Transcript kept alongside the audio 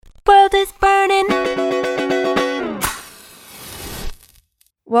is burning.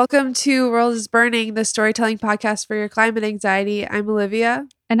 Welcome to World is Burning, the storytelling podcast for your climate anxiety. I'm Olivia.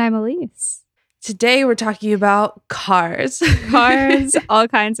 And I'm Elise. Today we're talking about cars. Cars, all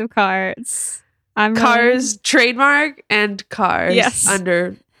kinds of cars. Cars, trademark, and cars. Yes.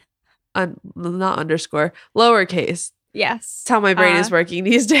 Not underscore, lowercase. Yes. That's how my brain is working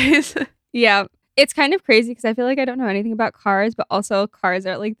these days. Yeah. It's kind of crazy because I feel like I don't know anything about cars, but also cars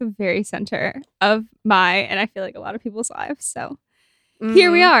are like the very center of and I feel like a lot of people's lives. So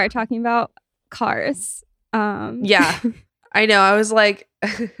here we are talking about cars. Yeah, I know. I was like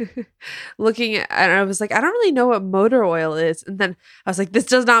looking at, and I was like, I don't really know what motor oil is. And then I was like, this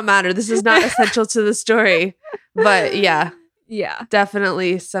does not matter. This is not essential to the story. But yeah,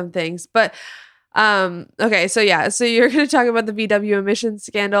 definitely some things. But okay, so you're going to talk about the VW emissions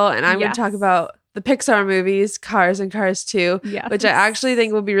scandal, and I'm going to talk about the Pixar movies, Cars and Cars 2, which I actually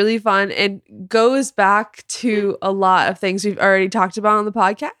think will be really fun and goes back to a lot of things we've already talked about on the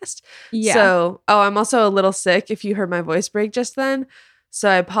podcast. Yeah. So, I'm also a little sick if you heard my voice break just then. So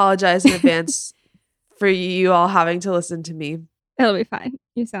I apologize in advance for you all having to listen to me. It'll be fine.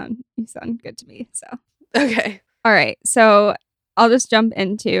 You sound good to me. So okay. All right. So I'll just jump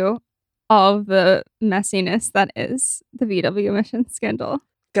into all of the messiness that is the VW emissions scandal.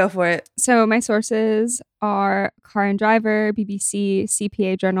 Go for it. So my sources are Car and Driver, BBC,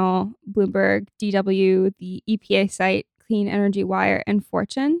 CPA Journal, Bloomberg, DW, the EPA site, Clean Energy Wire, and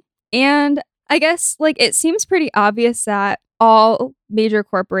Fortune. And I guess it seems pretty obvious that all major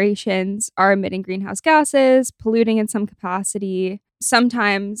corporations are emitting greenhouse gases, polluting in some capacity.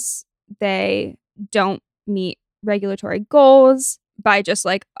 Sometimes they don't meet regulatory goals by just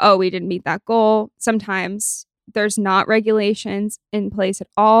we didn't meet that goal. Sometimes there's not regulations in place at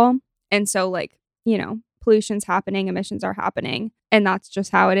all. And so pollution's happening, emissions are happening, and that's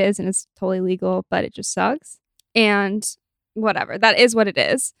just how it is. And it's totally legal, but it just sucks. And whatever, that is what it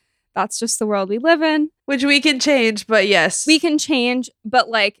is. That's just the world we live in. Which we can change, but yes. We can change, but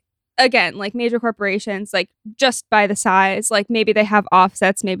again, major corporations, just by the size, maybe they have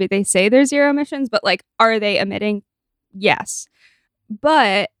offsets, maybe they say there's zero emissions, but are they emitting? Yes.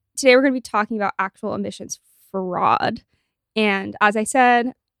 But today we're going to be talking about actual emissions fraud. And as I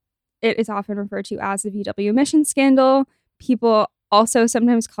said, it is often referred to as the VW emissions scandal. People also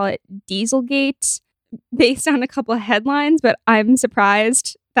sometimes call it Dieselgate based on a couple of headlines, but I'm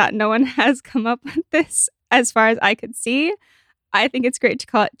surprised that no one has come up with this as far as I could see. I think it's great to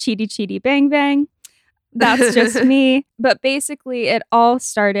call it Cheaty Cheaty Bang Bang. That's just me. But basically, it all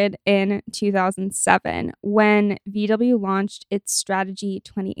started in 2007 when VW launched its Strategy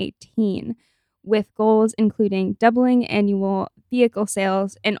 2018 with goals including doubling annual vehicle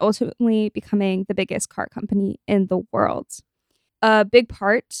sales and ultimately becoming the biggest car company in the world. A big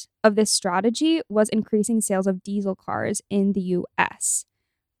part of this strategy was increasing sales of diesel cars in the US.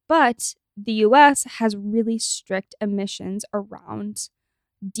 But the US has really strict emissions around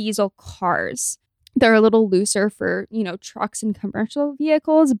diesel cars. They're a little looser for, trucks and commercial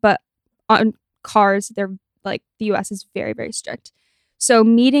vehicles, but on cars, they're the US is very, very strict. So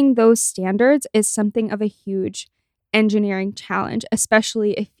meeting those standards is something of a huge engineering challenge,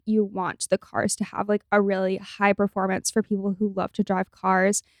 especially if you want the cars to have a really high performance for people who love to drive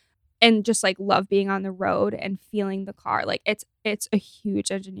cars and just love being on the road and feeling the car. It's a huge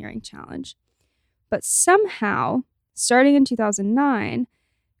engineering challenge. But somehow, starting in 2009,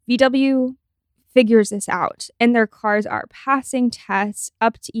 VW figures this out and their cars are passing tests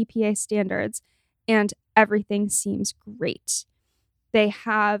up to EPA standards and everything seems great. They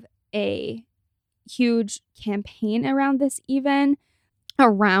have a huge campaign around this, even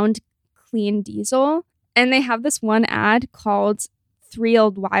around clean diesel. And they have this one ad called 3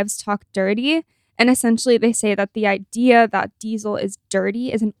 Old Wives Talk Dirty. And essentially they say that the idea that diesel is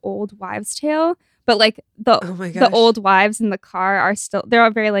dirty is an old wives' tale. But the old wives in the car are they're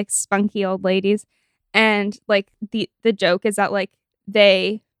all very spunky old ladies. And the joke is that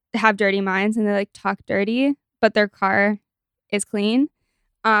they have dirty minds and they talk dirty, but their car is clean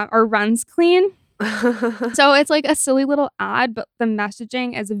or runs clean. So it's a silly little ad, but the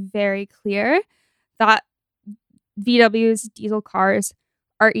messaging is very clear that VW's diesel cars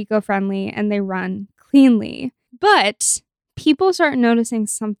are eco-friendly and they run cleanly. But people start noticing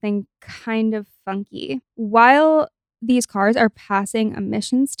something kind of funky. While these cars are passing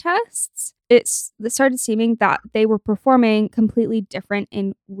emissions tests, it started seeming that they were performing completely different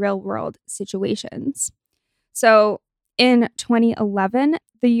in real-world situations. So in 2011,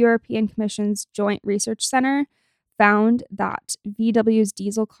 the European Commission's Joint Research Center found that VW's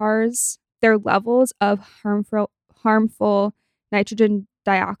diesel cars, their levels of harmful nitrogen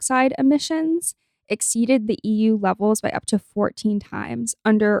dioxide emissions exceeded the EU levels by up to 14 times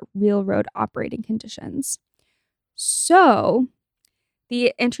under real road operating conditions. So,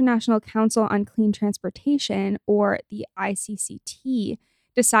 the International Council on Clean Transportation, or the ICCT,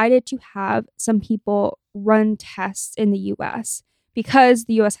 decided to have some people run tests in the US. Because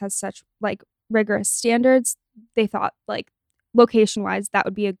the US has such like rigorous standards, they thought like location-wise that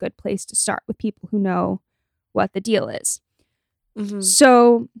would be a good place to start with people who know what the deal is.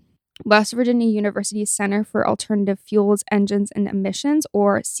 So West Virginia University's Center for Alternative Fuels, Engines, and Emissions,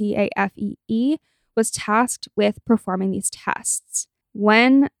 or CAFEE, was tasked with performing these tests.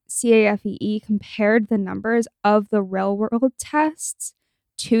 When CAFEE compared the numbers of the real-world tests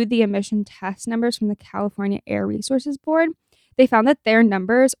to the emission test numbers from the California Air Resources Board, they found that their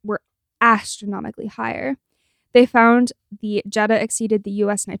numbers were astronomically higher. They found the Jetta exceeded the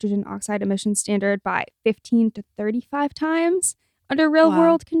U.S. nitrogen oxide emission standard by 15 to 35 times under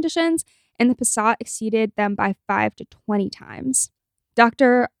real-world conditions, and the Passat exceeded them by 5 to 20 times.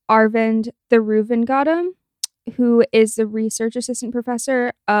 Dr. Arvind Thiruvengadam, who is the research assistant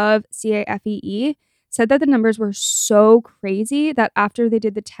professor of CAFEE, said that the numbers were so crazy that after they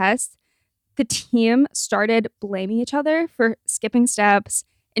did the test, the team started blaming each other for skipping steps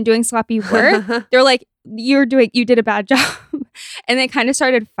and doing sloppy work. They're like, you did a bad job. And they kind of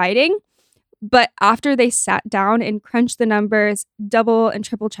started fighting. But after they sat down and crunched the numbers, double and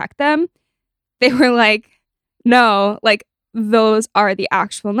triple checked them, they were like, no, like those are the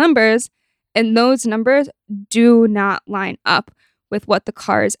actual numbers. And those numbers do not line up with what the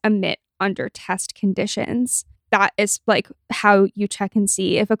cars emit under test conditions. That is like how you check and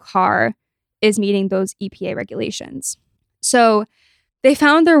see if a car is meeting those EPA regulations. So they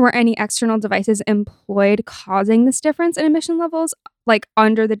found there weren't any external devices employed causing this difference in emission levels, like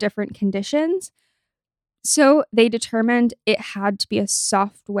under the different conditions. So they determined it had to be a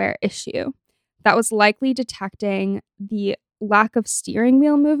software issue that was likely detecting the lack of steering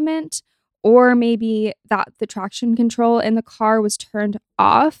wheel movement, or maybe that the traction control in the car was turned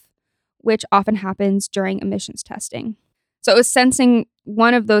off, which often happens during emissions testing. So it was sensing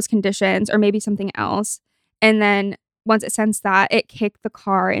one of those conditions or maybe something else. And then once it sensed that, it kicked the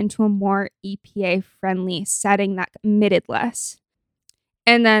car into a more EPA-friendly setting that emitted less.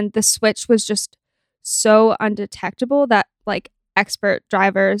 And then the switch was just so undetectable that like expert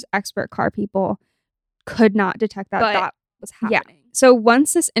drivers, expert car people could not detect that was happening. Yeah. So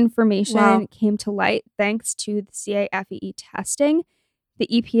once this information came to light, thanks to the CAFEE testing, the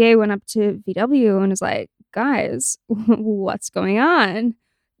EPA went up to VW and was like, guys, what's going on?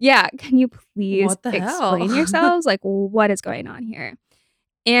 Yeah, can you please explain yourselves? Like, what is going on here?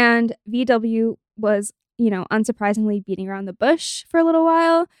 And VW was, unsurprisingly beating around the bush for a little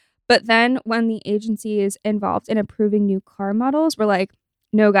while. But then when the agency is involved in approving new car models, we're like,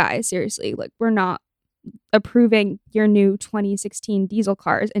 no, guys, seriously, like, we're not approving your new 2016 diesel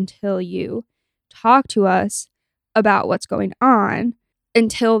cars until you talk to us about what's going on.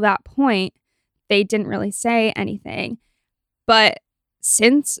 Until that point, they didn't really say anything. But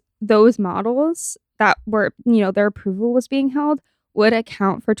since those models that were, their approval was being held would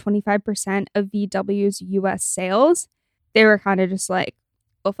account for 25% of VW's US sales, they were kind of just like,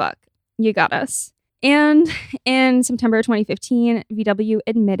 oh, fuck, you got us. And in September 2015, VW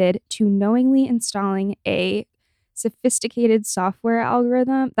admitted to knowingly installing a sophisticated software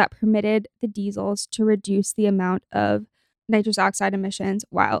algorithm that permitted the diesels to reduce the amount of nitrous oxide emissions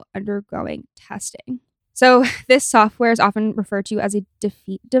while undergoing testing. So this software is often referred to as a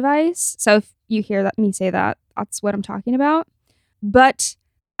defeat device. So if you hear me say that, that's what I'm talking about. But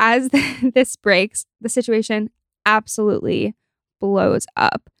as this breaks, the situation absolutely blows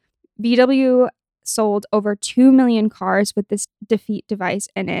up. VW sold over 2 million cars with this defeat device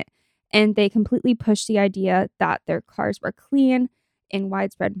in it, and they completely pushed the idea that their cars were clean in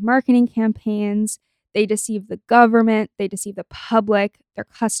widespread marketing campaigns. They deceived the government, they deceived the public, their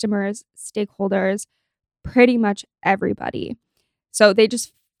customers, stakeholders, pretty much everybody. So they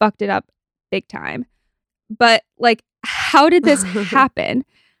just fucked it up big time. But like, how did this happen?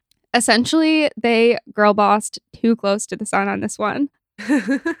 Essentially, they girl bossed too close to the sun on this one.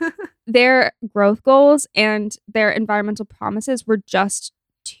 Their growth goals and their environmental promises were just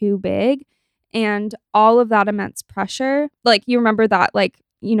too big. And all of that immense pressure, like you remember that, like,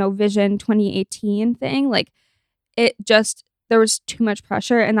 Vision 2018 thing, like there was too much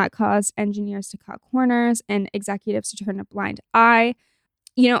pressure, and that caused engineers to cut corners and executives to turn a blind eye.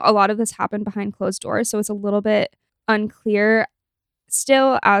 A lot of this happened behind closed doors, so it's a little bit unclear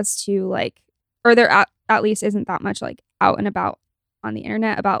still as to like, or there at least isn't that much like out and about on the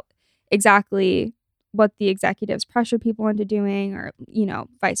internet about exactly what the executives pressured people into doing, or, you know,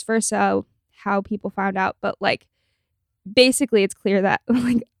 vice versa, how people found out. But like, basically it's clear that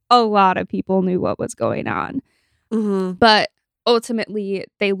like a lot of people knew what was going on. Mm-hmm. But ultimately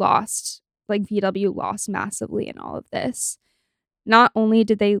they lost, like VW lost massively in all of this. Not only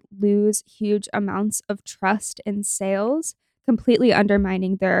did they lose huge amounts of trust in sales, completely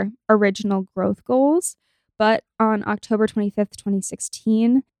undermining their original growth goals, but on October 25th,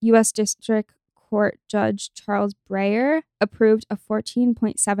 2016, U.S. District Court Judge Charles Breyer approved a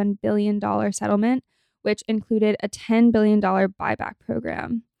 $14.7 billion settlement, which included a $10 billion buyback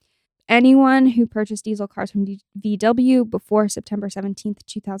program. Anyone who purchased diesel cars from VW before September 17th,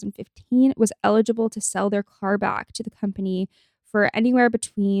 2015 was eligible to sell their car back to the company for anywhere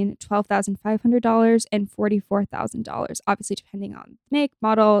between $12,500 and $44,000, obviously depending on the make,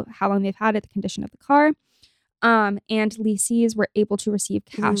 model, how long they've had it, the condition of the car. And lessees were able to receive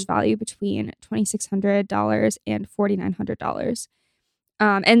cash value between $2,600 and $4,900.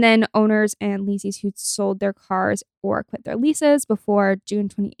 And then owners and lessees who sold their cars or quit their leases before June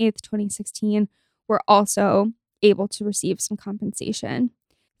 28th, 2016 were also able to receive some compensation.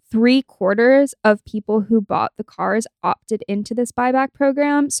 3/4 of people who bought the cars opted into this buyback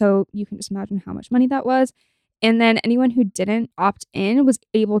program. So you can just imagine how much money that was. And then anyone who didn't opt in was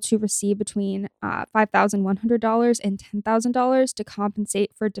able to receive between $5,100 and $10,000 to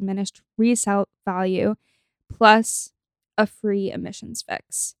compensate for diminished resale value, plus a free emissions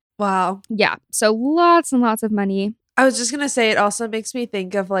fix. Wow. Yeah. So lots and lots of money. I was just going to say, it also makes me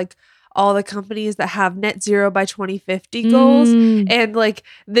think of like all the companies that have net zero by 2050 goals. And like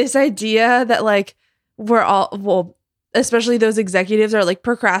this idea that like we're all, well, especially those executives are like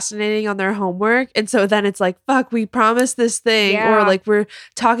procrastinating on their homework. And so then it's like, fuck, we promised this thing, or like we're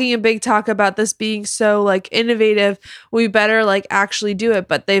talking a big talk about this being so like innovative. We better like actually do it.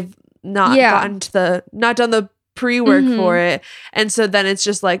 But they've not gotten to not done the pre-work for it. And so then it's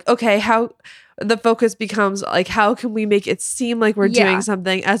just like, okay, how the focus becomes like, how can we make it seem like we're doing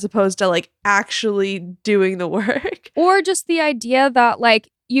something as opposed to like actually doing the work? Or just the idea that like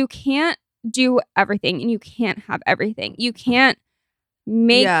you can't do everything and you can't have everything. You can't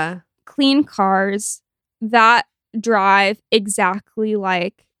make clean cars that drive exactly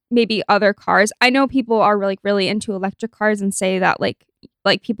like maybe other cars. I know people are really into electric cars and say that like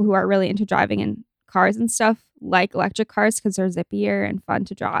people who are really into driving in cars and stuff like electric cars because they're zippier and fun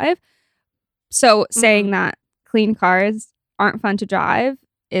to drive. So saying that clean cars aren't fun to drive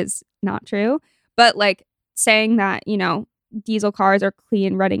is not true. But like saying that, you know, diesel cars or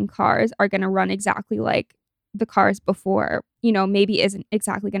clean running cars are going to run exactly like the cars before, you know, maybe isn't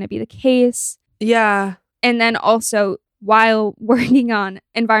exactly going to be the case. Yeah. And then also while working on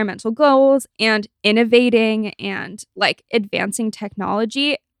environmental goals and innovating and like advancing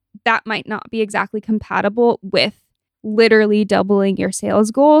technology, that might not be exactly compatible with literally doubling your sales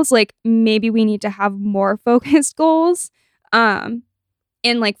goals. Like maybe we need to have more focused goals and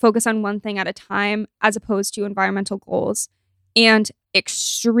like focus on one thing at a time as opposed to environmental goals and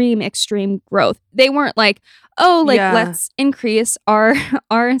extreme growth. They weren't like, oh, like let's increase our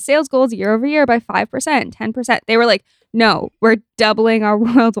sales goals year over year by 5%, 10%. They were like, no, we're doubling our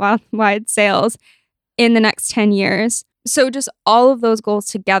worldwide sales in the next 10 years. So just all of those goals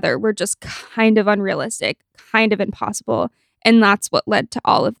together were just kind of unrealistic, kind of impossible. And that's what led to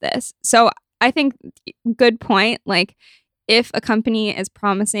all of this. So I think good point. Like if a company is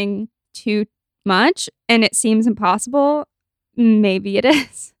promising too much and it seems impossible, maybe it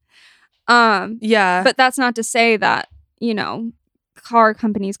is. But that's not to say that, you know, car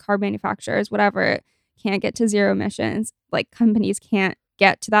companies, car manufacturers, whatever, can't get to zero emissions. Like companies can't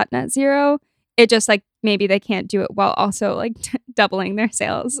get to that net zero. It just like maybe they can't do it while also like doubling their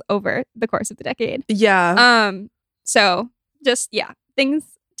sales over the course of the decade. Yeah. So just things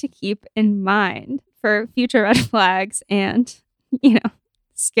to keep in mind for future red flags and, you know,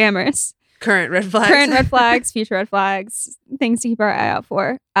 scammers. Current red flags, future red flags, things to keep our eye out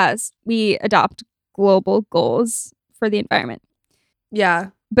for as we adopt global goals for the environment. Yeah.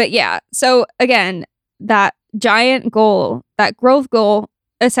 But yeah, so again, that giant goal, that growth goal,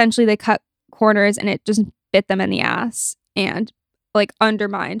 essentially they cut corners and it just bit them in the ass and like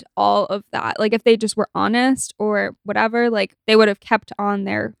undermined all of that. Like if they just were honest or whatever, like they would have kept on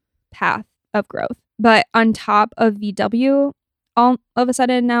their path of growth. But on top of VW, all of a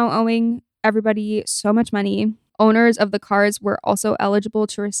sudden now owing everybody so much money, owners of the cars were also eligible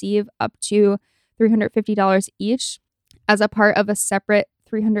to receive up to $350 each as a part of a separate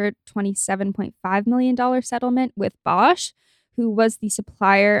 $327.5 million settlement with Bosch, who was the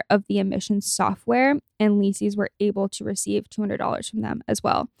supplier of the emissions software, and lessees were able to receive $200 from them as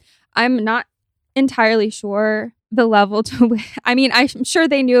well. I'm not entirely sure the level to which, I mean, I'm sure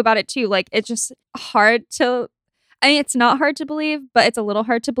they knew about it too. Like, it's just hard to, I mean, it's not hard to believe, but it's a little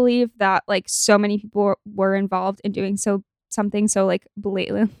hard to believe that like so many people were involved in doing something so like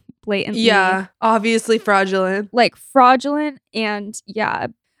blatantly. Yeah, obviously fraudulent. Like fraudulent and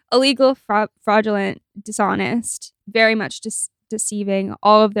illegal, fraudulent, dishonest, very much deceiving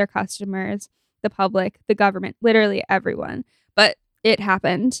all of their customers, the public, the government, literally everyone. But it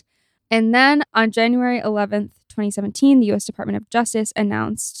happened. And then on January 11th, 2017, the U.S. Department of Justice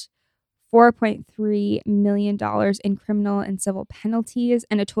announced $4.3 million in criminal and civil penalties,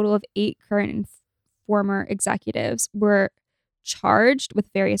 and a total of 8 current and former executives were charged with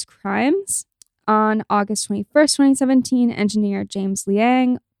various crimes. On August 21st, 2017, engineer James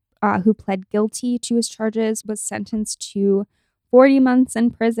Liang, who pled guilty to his charges, was sentenced to 40 months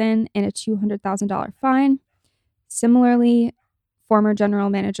in prison and a $200,000 fine. Similarly, former general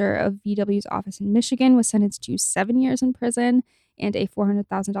manager of VW's office in Michigan was sentenced to 7 years in prison and a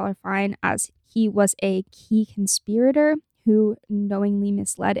 $400,000 fine, as he was a key conspirator who knowingly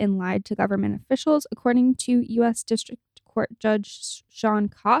misled and lied to government officials, according to U.S. District Court Judge Sean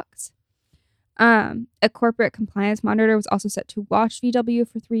Cox. A corporate compliance monitor was also set to watch VW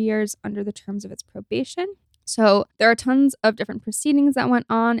for 3 years under the terms of its probation. So there are tons of different proceedings that went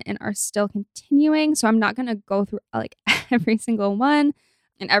on and are still continuing. So I'm not going to go through like every single one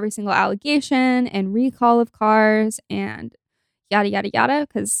and every single allegation and recall of cars and yada, yada, yada,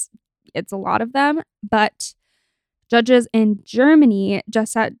 because it's a lot of them. But judges in Germany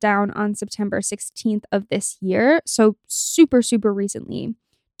just sat down on September 16th of this year, so super, super recently,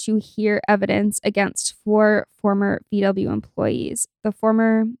 to hear evidence against 4 former VW employees: the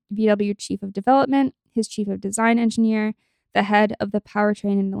former VW chief of development, his chief of design engineer, the head of the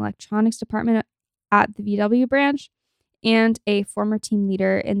powertrain and electronics department at the VW branch, and a former team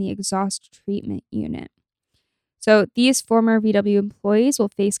leader in the exhaust treatment unit. So these former VW employees will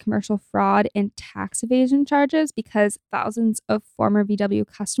face commercial fraud and tax evasion charges because thousands of former VW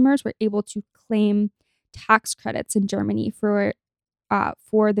customers were able to claim tax credits in Germany for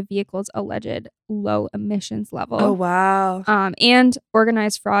the vehicle's alleged low emissions level. Oh, wow. And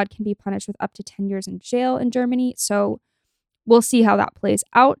organized fraud can be punished with up to 10 years in jail in Germany. So we'll see how that plays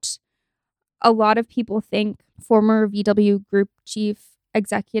out. A lot of people think former VW group chief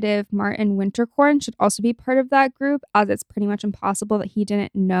executive Martin Winterkorn should also be part of that group, as it's pretty much impossible that he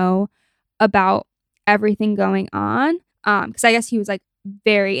didn't know about everything going on. Because I guess he was like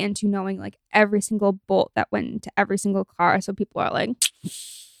very into knowing like every single bolt that went into every single car. So people are like,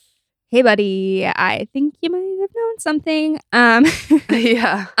 hey buddy, I think you might have known something.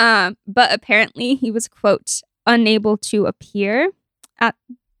 Yeah. But apparently he was, quote, unable to appear at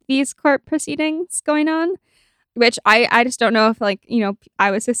these court proceedings going on, which I just don't know if, like, you know,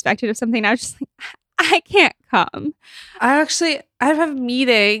 I was suspected of something. I was just like, I can't come. I have a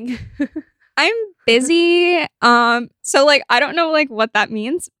meeting. I'm busy. So like, I don't know like what that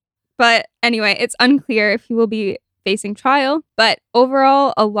means, but anyway, it's unclear if he will be facing trial. But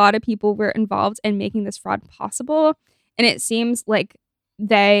overall, a lot of people were involved in making this fraud possible. And it seems like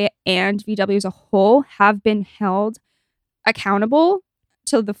they and VW as a whole have been held accountable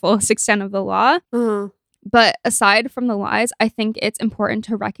to the fullest extent of the law. Uh-huh. But aside from the lies, I think it's important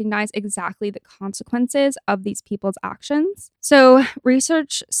to recognize exactly the consequences of these people's actions. So,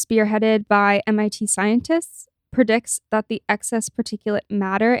 research spearheaded by MIT scientists predicts that the excess particulate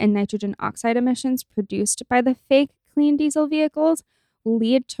matter and nitrogen oxide emissions produced by the fake clean diesel vehicles will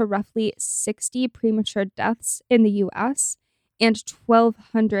lead to roughly 60 premature deaths in the US and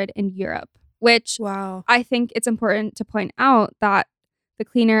 1,200 in Europe, which Wow. I think it's important to point out that the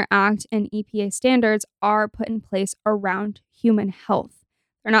Clean Air Act and EPA standards are put in place around human health.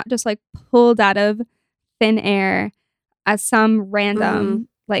 They're not just like pulled out of thin air as some random,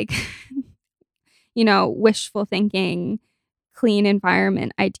 like, you know, wishful thinking, clean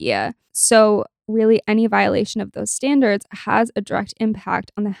environment idea. So really any violation of those standards has a direct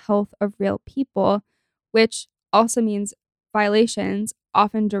impact on the health of real people, which also means violations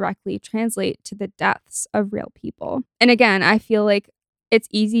often directly translate to the deaths of real people. And again, I feel like it's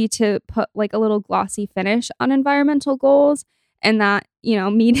easy to put like a little glossy finish on environmental goals, and that, you know,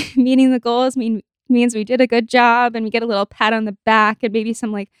 meeting the goals means we did a good job and we get a little pat on the back and maybe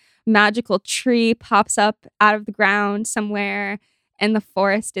some like magical tree pops up out of the ground somewhere and the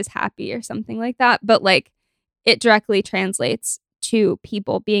forest is happy or something like that. But like it directly translates to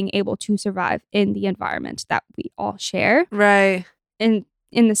people being able to survive in the environment that we all share. Right. And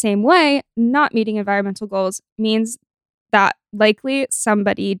in the same way, not meeting environmental goals means that likely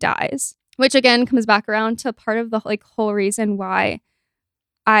somebody dies, which again comes back around to part of the like whole reason why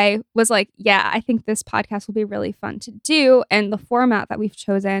I was like, yeah, I think this podcast will be really fun to do. And the format that we've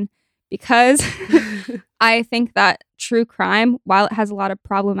chosen, because I think that true crime, while it has a lot of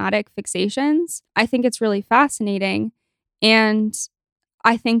problematic fixations, I think it's really fascinating. And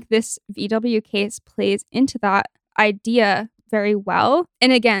I think this VW case plays into that idea very well.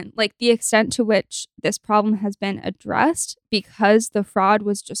 And again, like the extent to which this problem has been addressed, because the fraud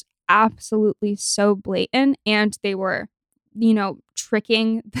was just absolutely so blatant, and they were,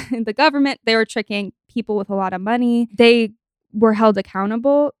 tricking the government. They were tricking people with a lot of money. They were held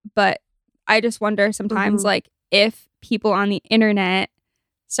accountable. But I just wonder sometimes, like, if people on the internet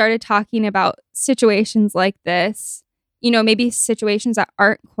started talking about situations like this, maybe situations that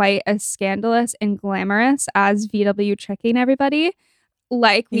aren't quite as scandalous and glamorous as VW tricking everybody,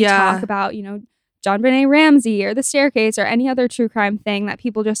 like we talk about, JonBenét Ramsey or The Staircase or any other true crime thing that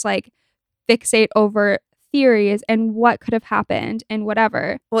people just like fixate over theories and what could have happened and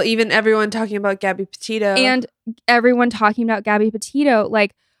whatever. Well, even everyone talking about Gabby Petito. And everyone talking about Gabby Petito,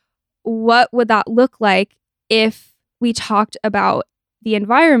 like, what would that look like if we talked about the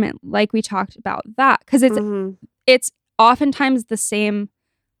environment like we talked about that? Because it's oftentimes the same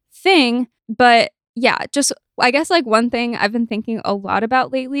thing. But yeah, just I guess like one thing I've been thinking a lot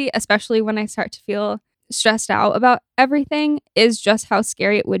about lately, especially when I start to feel stressed out about everything, is just how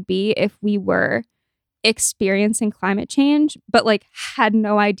scary it would be if we were experiencing climate change, but like had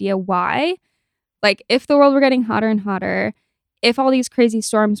no idea why. Like if the world were getting hotter and hotter, if all these crazy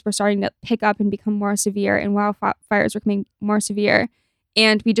storms were starting to pick up and become more severe and wildfires were becoming more severe,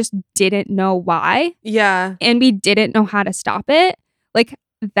 and we just didn't know why. Yeah. And we didn't know how to stop it. Like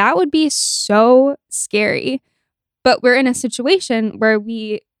that would be so scary. But we're in a situation where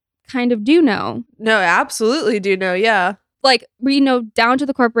we kind of do know. No, absolutely do know. Yeah. Like we know down to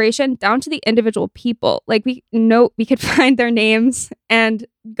the corporation, down to the individual people. Like we know we could find their names and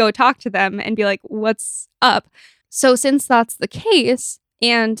go talk to them and be like, what's up? So since that's the case,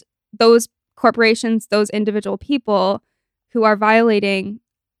 and those corporations, those individual people who are violating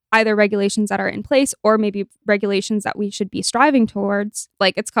either regulations that are in place or maybe regulations that we should be striving towards,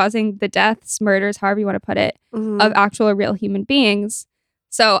 like it's causing the deaths, murders, however you want to put it, of actual real human beings.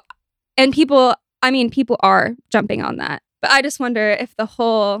 So, and people are jumping on that. But I just wonder if the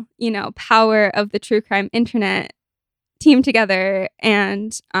whole, power of the true crime internet teamed together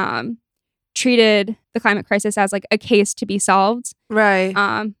and treated the climate crisis as like a case to be solved. Right.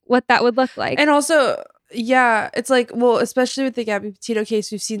 What that would look like. And also, yeah, it's like, well, especially with the Gabby Petito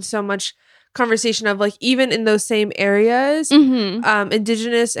case, we've seen so much conversation of like, even in those same areas,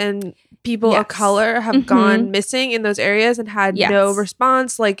 Indigenous and people of color have gone missing in those areas and had no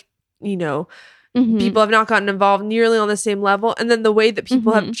response. Like, people have not gotten involved nearly on the same level. And then the way that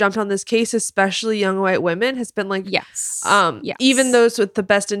people have jumped on this case, especially young white women, has been like, even those with the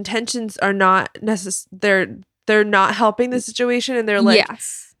best intentions are not they're not helping the situation, and they're like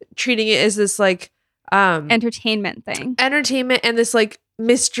treating it as this like entertainment and this like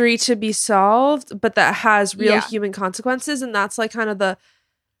mystery to be solved, but that has real human consequences. And that's like kind of the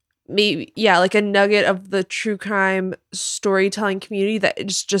like a nugget of the true crime storytelling community that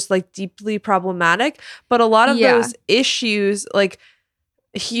is just like deeply problematic. But a lot of those issues, like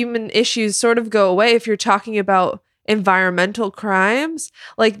human issues, sort of go away if you're talking about environmental crimes.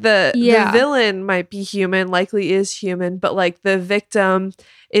 Like the villain might be human, likely is human, but like the victim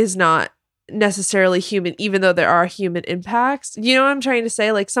is not necessarily human, even though there are human impacts. You know what I'm trying to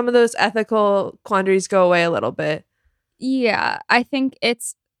say? Like some of those ethical quandaries go away a little bit. Yeah, I think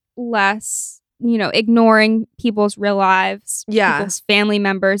it's less, ignoring people's real lives, people's family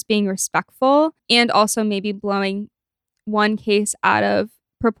members, being respectful, and also maybe blowing one case out of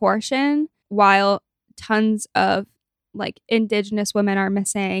proportion while tons of like Indigenous women are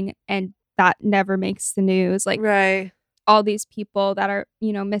missing and that never makes the news. Like all these people that are,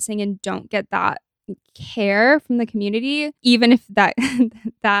 missing and don't get that care from the community, even if that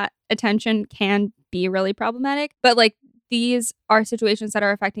that attention can be really problematic. But like these are situations that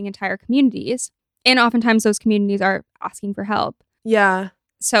are affecting entire communities. And oftentimes those communities are asking for help. Yeah.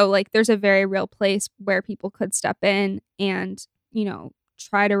 So like there's a very real place where people could step in and,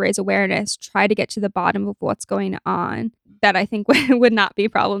 try to raise awareness, try to get to the bottom of what's going on, that I think would not be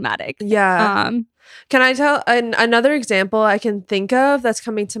problematic. Yeah. Can I tell another example I can think of that's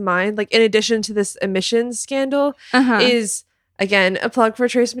coming to mind, like in addition to this emissions scandal, is, again, a plug for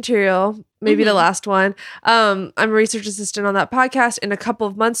Trace Material, maybe the last one. I'm a research assistant on that podcast. And a couple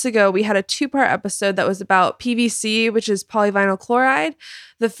of months ago, we had a 2-part episode that was about PVC, which is polyvinyl chloride.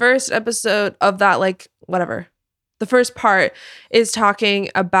 The first episode of that, the first part is talking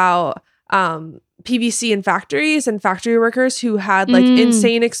about PVC in factories and factory workers who had like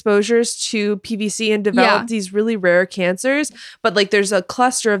insane exposures to PVC and developed these really rare cancers. But like there's a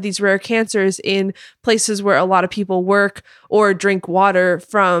cluster of these rare cancers in places where a lot of people work or drink water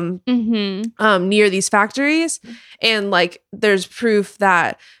from near these factories. And like there's proof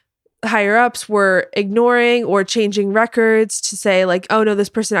that higher ups were ignoring or changing records to say like, oh no, this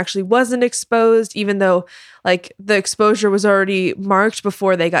person actually wasn't exposed, even though like the exposure was already marked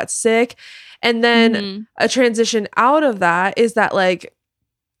before they got sick. And then a transition out of that is that like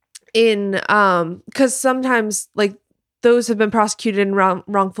in because sometimes like those have been prosecuted in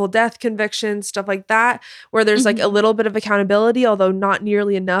wrongful death convictions, stuff like that, where there's like a little bit of accountability, although not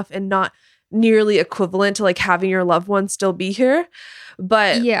nearly enough and not nearly equivalent to like having your loved one still be here.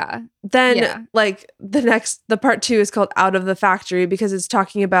 But then like the part 2 is called Out of the Factory, because it's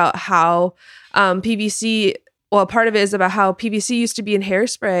talking about how PVC, well, part of it is about how PVC used to be in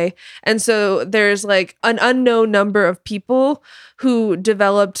hairspray. And so there's like an unknown number of people who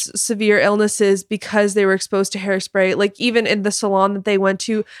developed severe illnesses because they were exposed to hairspray. Like even in the salon that they went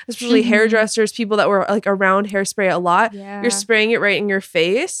to, especially hairdressers, people that were like around hairspray a lot, you're spraying it right in your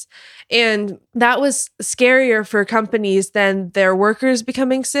face. And that was scarier for companies than their workers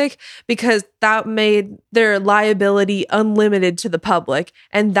becoming sick, because that made their liability unlimited to the public.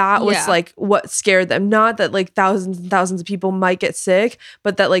 And that was like what scared them. Not that like thousands and thousands of people might get sick,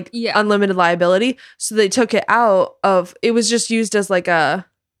 but that like unlimited liability. So they took it out of, it was just used as like a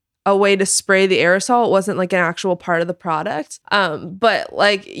way to spray the aerosol. It wasn't like an actual part of the product. But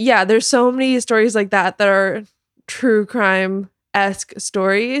like, there's so many stories like that are true crime-esque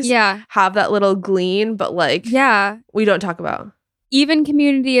stories. Have that little glean, but like, we don't talk about. Even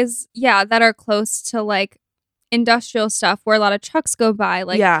communities, that are close to like industrial stuff where a lot of trucks go by.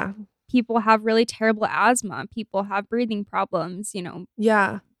 Like, people have really terrible asthma. People have breathing problems, you know,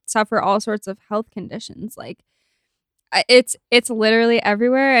 suffer all sorts of health conditions. Like, it's literally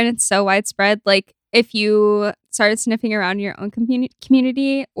everywhere, and it's so widespread. Like, if you started sniffing around your own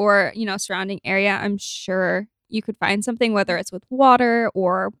community or, you know, surrounding area, I'm sure you could find something, whether it's with water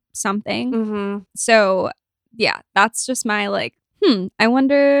or something. So that's just my like, I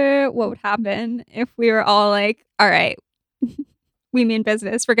wonder what would happen if we were all like, all right, we mean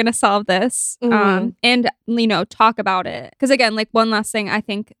business, we're gonna solve this, and you know, talk about it. Because again, like, one last thing, I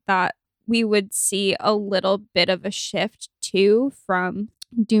think that we would see a little bit of a shift too from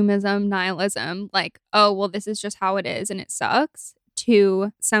doomism, nihilism, like, oh well, this is just how it is and it sucks,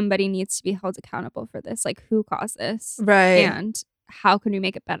 to somebody needs to be held accountable for this. Like, who caused this? Right. And how can we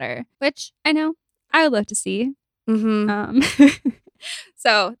make it better? Which I know I would love to see.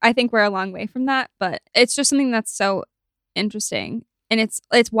 So I think we're a long way from that, but it's just something that's so interesting. And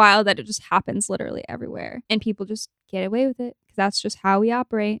it's wild that it just happens literally everywhere. And people just get away with it because that's just how we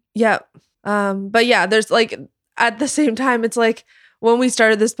operate. But there's like, at the same time, it's like when we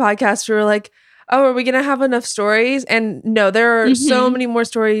started this podcast, we were like, oh, are we going to have enough stories? And no, there are so many more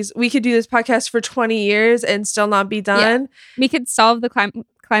stories. We could do this podcast for 20 years and still not be done. We could solve the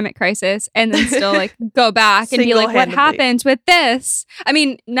climate crisis and then still like go back and be like, what happened with this? I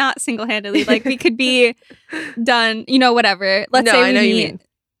mean, not single-handedly. Like, we could be done, you know, whatever. Let's say we meet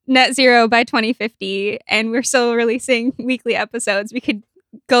net zero by 2050 and we're still releasing weekly episodes. We could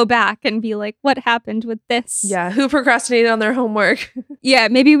go back and be like, what happened with this? Who procrastinated on their homework?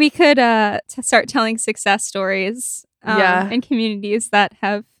 Maybe we could start telling success stories in communities that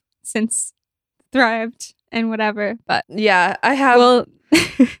have since thrived and whatever. But I have...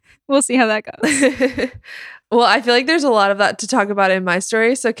 We'll see how that goes. Well, I feel like there's a lot of that to talk about in my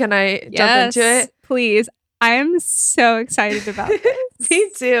story. So can I jump into it? Please. I am so excited about this. Me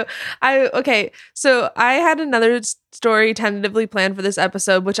too. So I had another story tentatively planned for this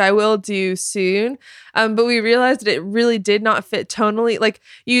episode, which I will do soon. But we realized that it really did not fit tonally. Like,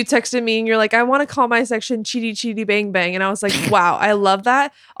 you texted me and you're like, I want to call my section Cheaty Cheaty Bang Bang. And I was like, wow, I love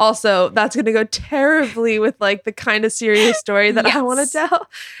that. Also, that's going to go terribly with like the kind of serious story that I want to tell.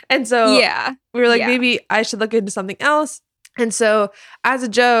 And so we were like, maybe I should look into something else. And so as a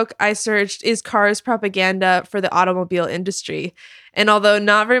joke, I searched, is cars propaganda for the automobile industry? And although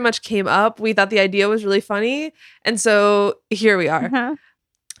not very much came up, we thought the idea was really funny. And so here we are.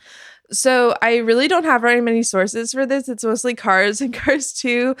 So I really don't have very many sources for this. It's mostly Cars and Cars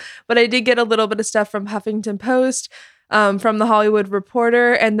 2, but I did get a little bit of stuff from Huffington Post, from The Hollywood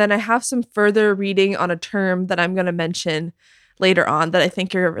Reporter, and then I have some further reading on a term that I'm going to mention later on that I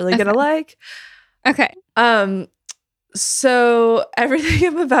think you're really going to like. Okay. So everything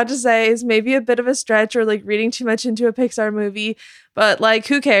I'm about to say is maybe a bit of a stretch or like reading too much into a Pixar movie, but like,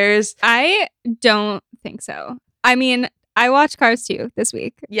 who cares? I don't think so. I mean, I watched Cars 2 this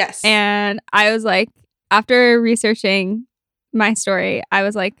week. Yes. And I was like, after researching my story, I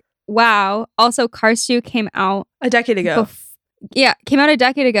was like, wow. Also, Cars 2 came out a decade ago. Came out a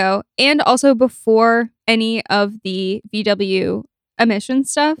decade ago. And also before any of the VW emission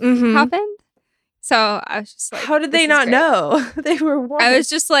stuff happened. So I was just like, how did they not know? They were warned. I was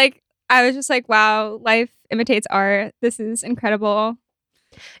just like, wow, life imitates art. This is incredible.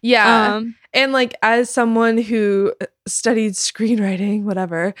 Yeah. And like, as someone who studied screenwriting,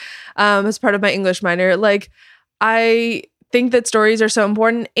 whatever, as part of my English minor, like, I think that stories are so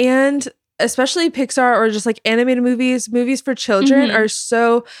important, and especially Pixar or just like animated movies for children are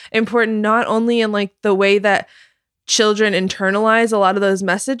so important, not only in like the way that children internalize a lot of those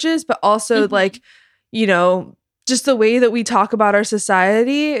messages, but also like, you know, just the way that we talk about our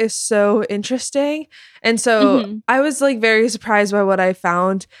society is so interesting. And so I was like very surprised by what I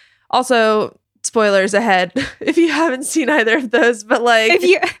found. Also, spoilers ahead if you haven't seen either of those, but like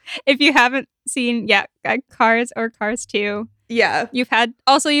if you haven't seen Cars or Cars 2, you've had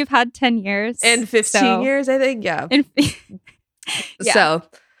 10 years and 15 years, I think. So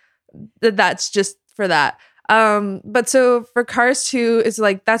that's just for that. But so for Cars 2 is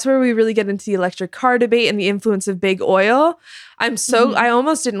like, that's where we really get into the electric car debate and the influence of big oil. I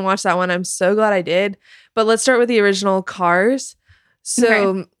almost didn't watch that one. I'm so glad I did. But let's start with the original Cars.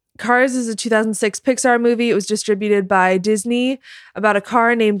 So Cars is a 2006 Pixar movie. It was distributed by Disney about a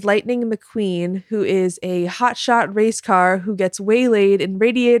car named Lightning McQueen, who is a hotshot race car who gets waylaid in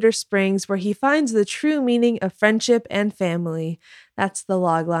Radiator Springs, where he finds the true meaning of friendship and family. That's the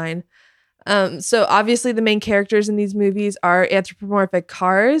log line. So obviously the main characters in these movies are anthropomorphic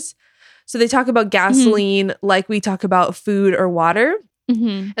cars. So they talk about gasoline like we talk about food or water.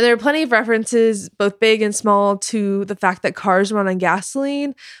 And there are plenty of references, both big and small, to the fact that cars run on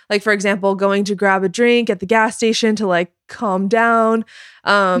gasoline. Like, for example, going to grab a drink at the gas station to like calm down.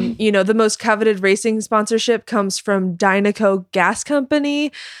 You know, the most coveted racing sponsorship comes from Dynaco Gas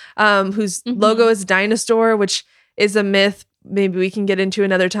Company, whose logo is dinosaur, which is a myth. Maybe we can get into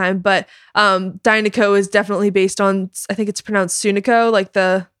another time. But Dynaco is definitely based on, I think it's pronounced Sunico, like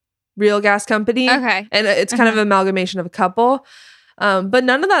the real gas company. Okay. And it's kind of an amalgamation of a couple. But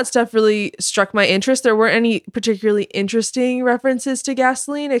none of that stuff really struck my interest. There weren't any particularly interesting references to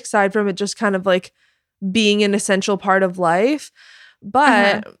gasoline, aside from it just kind of like being an essential part of life.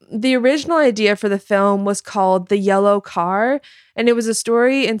 But the original idea for the film was called The Yellow Car, and it was a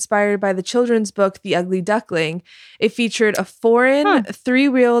story inspired by the children's book, The Ugly Duckling. It featured a foreign,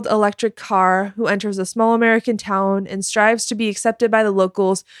 three-wheeled electric car who enters a small American town and strives to be accepted by the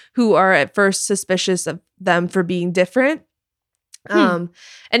locals, who are at first suspicious of them for being different. And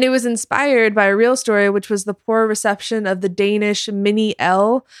it was inspired by a real story, which was the poor reception of the Danish Mini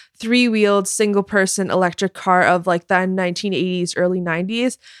L three-wheeled single-person electric car of like the 1980s, early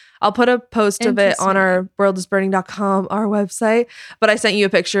 90s. I'll put a post of it on our worldisburning.com, our website, but I sent you a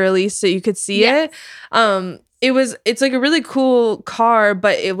picture, Elise, so you could see it. It's like a really cool car,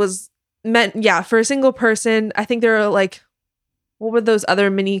 but it was meant, for a single person. I think there are like, what were those other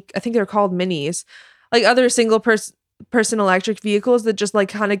I think they're called minis, like other single person electric vehicles that just like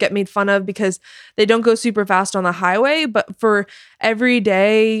kind of get made fun of because they don't go super fast on the highway, but for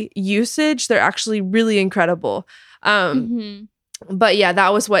everyday usage, they're actually really incredible. But yeah,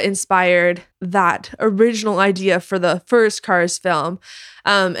 that was what inspired that original idea for the first Cars film.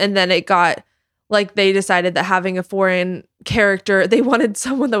 And then it got like, they decided that having a foreign character, they wanted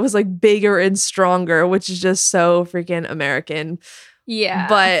someone that was like bigger and stronger, which is just so freaking American. Yeah.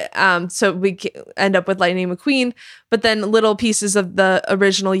 But so we end up with Lightning McQueen, but then little pieces of the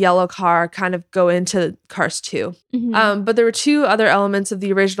original yellow car kind of go into Cars 2. But there were two other elements of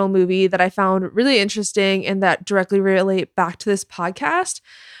the original movie that I found really interesting and that directly relate back to this podcast.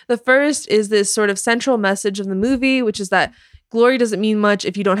 The first is this sort of central message of the movie, which is that glory doesn't mean much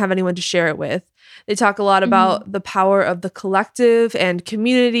if you don't have anyone to share it with. They talk a lot about the power of the collective and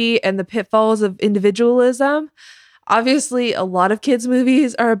community and the pitfalls of individualism. Obviously, a lot of kids'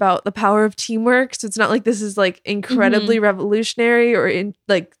 movies are about the power of teamwork, so it's not like this is like incredibly revolutionary or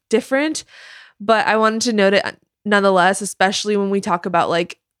like different, but I wanted to note it nonetheless, especially when we talk about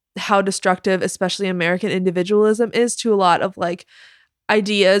like how destructive, especially American individualism is to a lot of like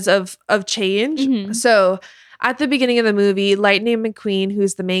ideas of change. So at the beginning of the movie, Lightning McQueen,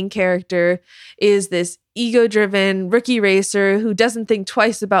 who's the main character, is this ego-driven rookie racer who doesn't think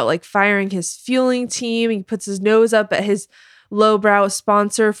twice about like firing his fueling team. He puts his nose up at his lowbrow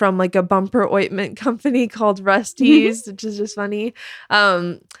sponsor from like a bumper ointment company called Rusty's, which is just funny.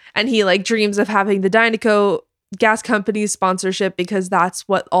 And he like dreams of having the Dynaco gas company's sponsorship because that's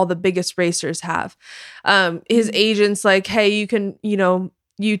what all the biggest racers have. His agent's like, hey, you can,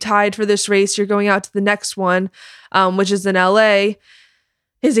 you tied for this race. You're going out to the next one, which is in LA.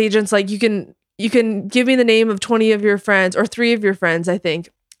 His agent's like, you can give me the name of 20 of your friends or 3 of your friends, I think.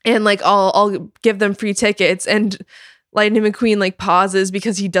 And like, I'll give them free tickets. And Lightning McQueen like pauses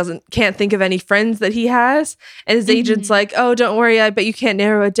because he can't think of any friends that he has. And his agent's like, oh, don't worry. I bet you can't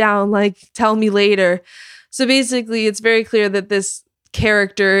narrow it down. Like, tell me later. So basically it's very clear that this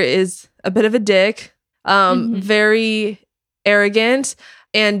character is a bit of a dick, very arrogant,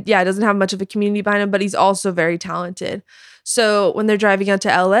 and doesn't have much of a community behind him, but he's also very talented. So when they're driving out to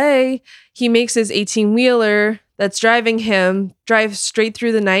LA, he makes his 18-wheeler that's driving him drive straight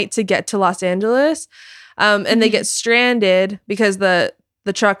through the night to get to Los Angeles. And they get stranded because the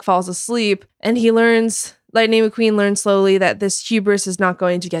truck falls asleep, and Lightning McQueen learns slowly that this hubris is not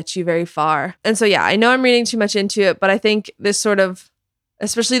going to get you very far. And so, I know I'm reading too much into it, but I think this sort of,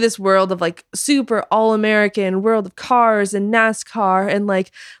 especially this world of like super all-American world of cars and NASCAR and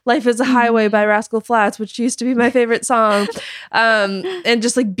like Life is a Highway by Rascal Flatts, which used to be my favorite song. And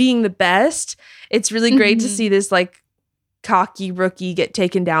just like being the best, it's really great to see this like cocky rookie get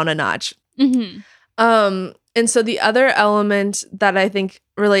taken down a notch. And so the other element that I think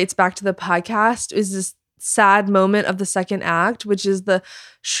relates back to the podcast is this sad moment of the second act, which is the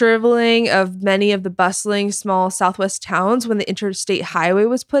shriveling of many of the bustling small Southwest towns when the interstate highway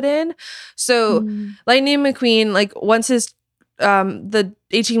was put in. So Lightning McQueen, like once the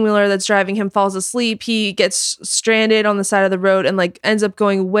 18-wheeler that's driving him falls asleep, he gets stranded on the side of the road and like ends up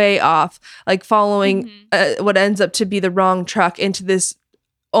going way off, like following what ends up to be the wrong truck into this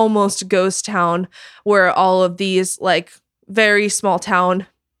almost ghost town where all of these like very small town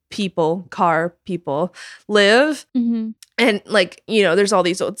car people live. And like, there's all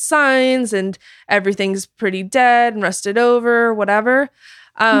these old signs and everything's pretty dead and rusted over, whatever.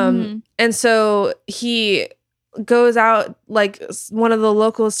 And so he goes out, like one of the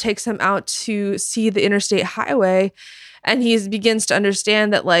locals takes him out to see the interstate highway. And he begins to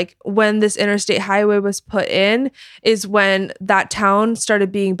understand that like when this interstate highway was put in is when that town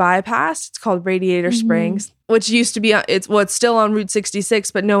started being bypassed. It's called Radiator Springs, which used to be, it's still on Route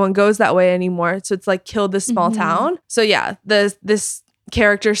 66, but no one goes that way anymore. So it's like killed this small town. So this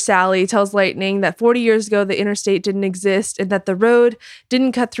character Sally tells Lightning that 40 years ago, the interstate didn't exist and that the road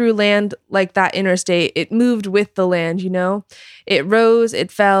didn't cut through land like that interstate. It moved with the land, It rose,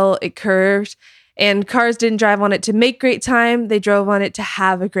 it fell, it curved. And cars didn't drive on it to make great time. They drove on it to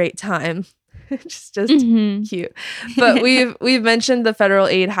have a great time. Just cute. But we've mentioned the Federal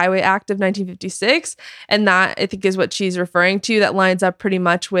Aid Highway Act of 1956. And that, I think, is what she's referring to. That lines up pretty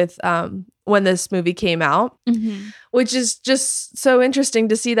much with when this movie came out, which is just so interesting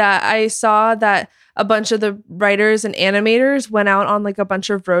to see that. I saw that a bunch of the writers and animators went out on like a bunch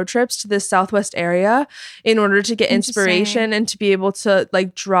of road trips to this Southwest area in order to get inspiration and to be able to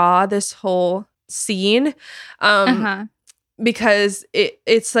like draw this whole scene because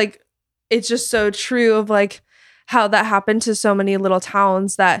it's like it's just so true of like how that happened to so many little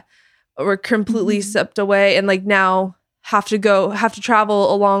towns that were completely swept away and like now have to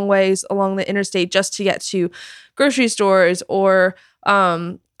travel a long ways along the interstate just to get to grocery stores or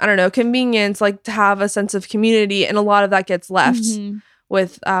I don't know, convenience, like to have a sense of community, and a lot of that gets left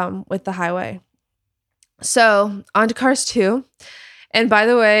with the highway. So on to Cars 2. And by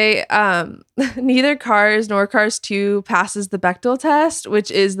the way, neither Cars nor Cars 2 passes the Bechdel test, which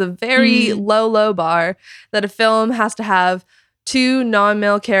is the very low bar that a film has to have 2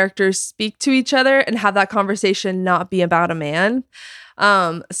 non-male characters speak to each other and have that conversation not be about a man.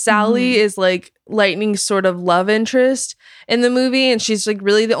 Sally is like Lightning's sort of love interest in the movie, and she's like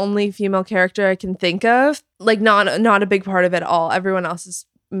really the only female character I can think of. Like not a big part of it at all. Everyone else is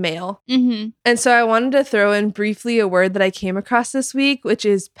male. And so I wanted to throw in briefly a word that I came across this week, which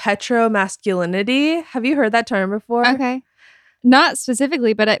is petromasculinity. Have you heard that term before? Okay. Not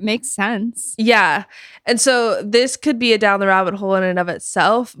specifically, but it makes sense. Yeah. And so this could be a down the rabbit hole in and of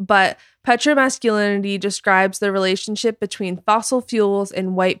itself, but petromasculinity describes the relationship between fossil fuels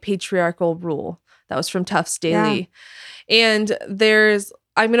and white patriarchal rule. That was from Tufts Daily. Yeah. And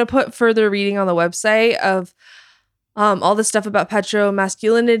I'm going to put further reading on the website of all the stuff about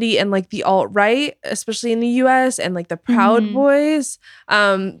petromasculinity and like the alt-right, especially in the US, and like the Proud Boys.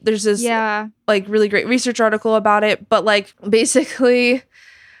 There's this like really great research article about it, but like basically,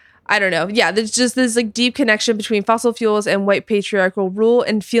 I don't know. Yeah, there's just this like deep connection between fossil fuels and white patriarchal rule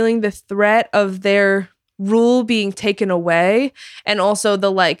and feeling the threat of their rule being taken away. And also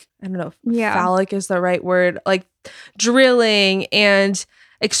the like, I don't know if phallic is the right word, like drilling and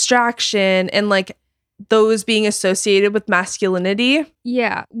extraction and like those being associated with masculinity.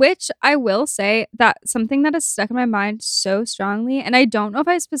 Yeah, which I will say that something that has stuck in my mind so strongly, and I don't know if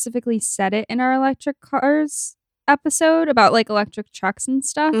I specifically said it in our electric cars episode about like electric trucks and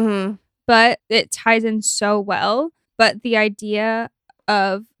stuff, Mm-hmm. but it ties in so well. But the idea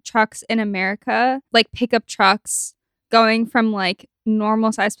of trucks in America, like pickup trucks, going from like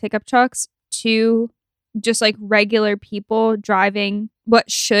normal sized pickup trucks to just like regular people driving what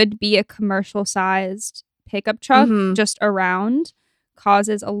should be a commercial sized pickup truck Mhm. just around,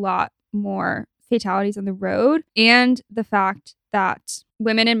 causes a lot more fatalities on the road. And the fact that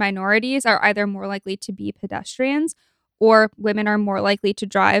women and minorities are either more likely to be pedestrians or women are more likely to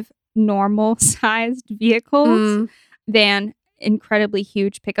drive normal sized vehicles Mm. than incredibly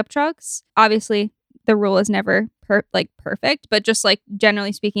huge pickup trucks. Obviously, the rule is never perfect, but just like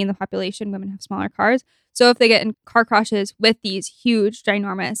generally speaking in the population, women have smaller cars. So if they get in car crashes with these huge,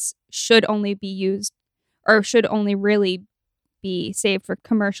 ginormous, should only be used or should only really be saved for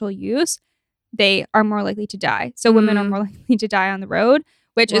commercial use, they are more likely to die. So women are more likely to die on the road,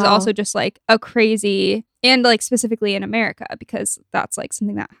 which is Wow. also just like a crazy, and like specifically in America, because that's like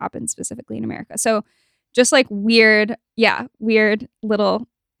something that happens specifically in America. So just like weird little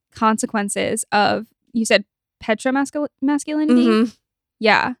consequences of, you said masculinity? Mhm.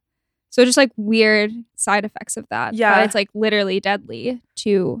 Yeah. So just like weird side effects of that. Yeah. But it's like literally deadly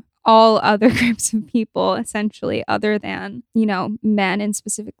to all other groups of people, essentially, other than, you know, men and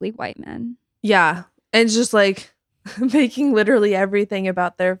specifically white men. Yeah. And it's just like making literally everything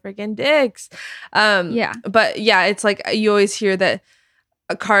about their freaking dicks. Yeah. But yeah, it's like you always hear that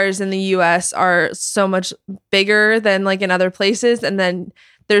cars in the US are so much bigger than like in other places. And then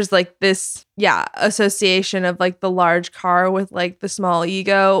there's like this, association of like the large car with like the small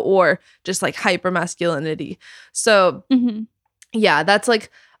ego or just like hyper masculinity. So Mm-hmm. yeah, that's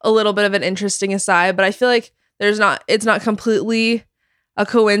like a little bit of an interesting aside, but I feel like it's not completely a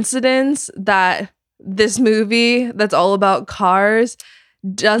coincidence that this movie that's all about cars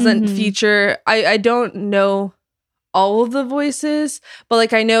doesn't Mhm. feature, I don't know all of the voices, but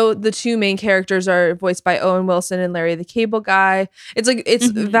like I know the two main characters are voiced by Owen Wilson and Larry the Cable Guy. It's like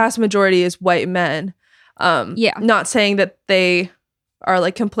Mhm. vast majority is white men. Yeah. Not saying that they are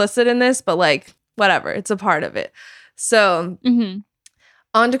like complicit in this, but like whatever, it's a part of it. So Mm-hmm.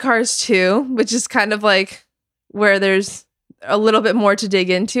 on to Cars 2, which is kind of like where there's a little bit more to dig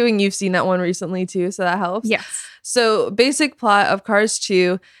into, and you've seen that one recently too, so that helps. Yes. So basic plot of Cars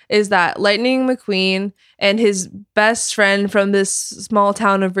 2 is that Lightning McQueen and his best friend from this small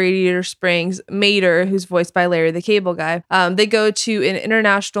town of Radiator Springs, Mater, who's voiced by Larry the Cable Guy, they go to an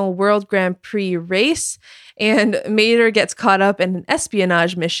international World Grand Prix race, and Mater gets caught up in an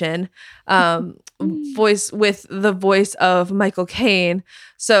espionage mission, voice of Michael Caine.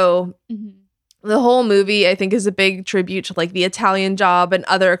 So Mm-hmm. the whole movie, I think, is a big tribute to like The Italian Job and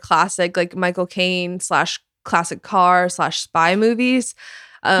other classic like Michael Caine / classic car / spy movies.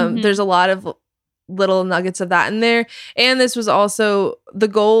 Mhm. There's a lot of little nuggets of that in there. And this was also the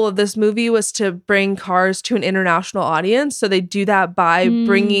goal of this movie was to bring Cars to an international audience. So they do that by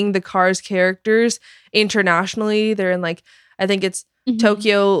bringing the Cars characters internationally. They're in like, I think it's Mhm.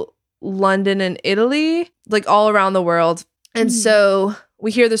 Tokyo, London, and Italy, like all around the world. And Mhm. so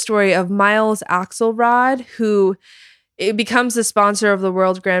we hear the story of Miles Axelrod, who it becomes the sponsor of the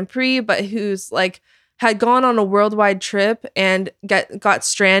World Grand Prix, but who's like had gone on a worldwide trip and got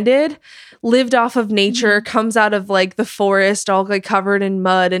stranded, lived off of nature, comes out of like the forest all like covered in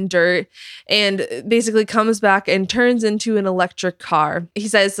mud and dirt, and basically comes back and turns into an electric car. He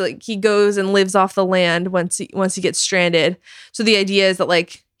says like he goes and lives off the land once he gets stranded. So the idea is that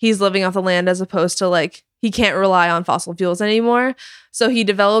like he's living off the land as opposed to like he can't rely on fossil fuels anymore. So he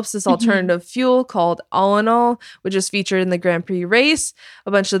develops this alternative fuel called Allanol, which is featured in the Grand Prix race.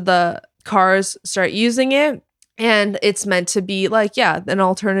 A bunch of the cars start using it, and it's meant to be like, an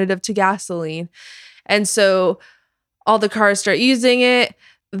alternative to gasoline. And so all the cars start using it.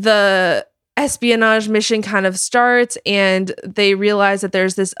 The espionage mission kind of starts, and they realize that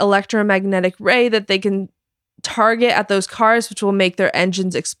there's this electromagnetic ray that they can target at those cars, which will make their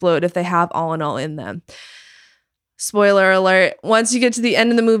engines explode if they have Allanol in them. Spoiler alert, once you get to the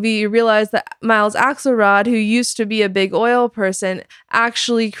end of the movie, you realize that Miles Axelrod, who used to be a big oil person,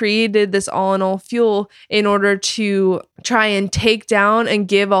 actually created this Allanol fuel in order to try and take down and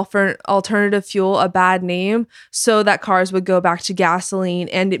give alternative fuel a bad name so that cars would go back to gasoline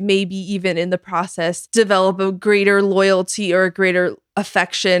and maybe even in the process develop a greater loyalty or a greater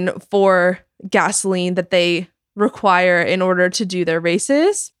affection for gasoline that they require in order to do their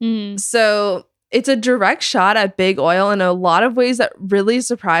races. Mm. So it's a direct shot at big oil in a lot of ways that really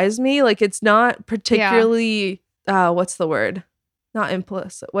surprised me. Like, it's not particularly what's the word? Not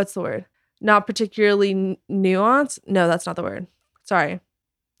implicit. What's the word? Not particularly nuanced. No, that's not the word. Sorry.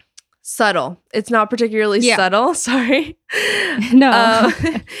 Subtle. It's not particularly subtle. Sorry. No.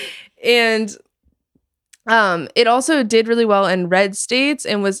 And it also did really well in red states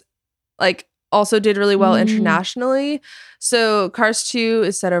and was like also did really well internationally. So Cars 2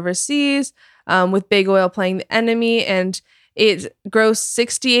 is set overseas with big oil playing the enemy, and it grossed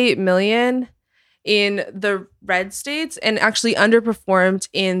 68 million in the red states and actually underperformed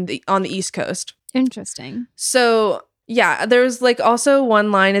on the East Coast. Interesting. So yeah, there's like also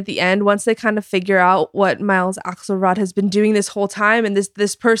one line at the end once they kind of figure out what Miles Axelrod has been doing this whole time, and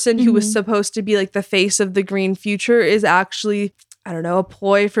this person who was supposed to be like the face of the green future is actually, I don't know, a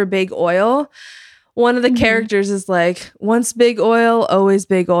ploy for big oil. One of the characters is like, once big oil, always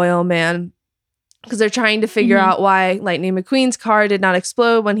big oil, man. Because they're trying to figure out why Lightning McQueen's car did not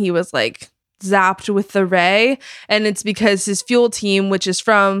explode when he was like zapped with the ray. And it's because his fuel team, which is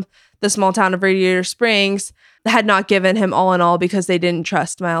from the small town of Radiator Springs, had not given him all in all because they didn't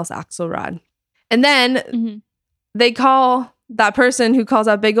trust Miles Axelrod. And then they call that person who calls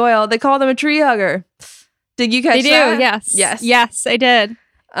out big oil, they call them a tree hugger. Did you catch that? Yes. Yes, I did.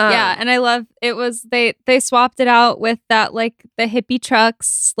 Yeah, and I love it was they swapped it out with that like the hippie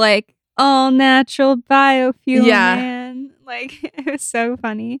trucks, like all natural biofuel, man. Like it was so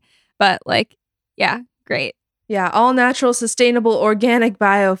funny. But like, yeah, great. Yeah, all natural, sustainable, organic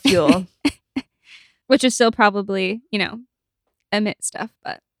biofuel. Which is still probably, emit stuff,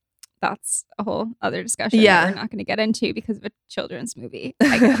 but that's a whole other discussion that we're not going to get into because of a children's movie,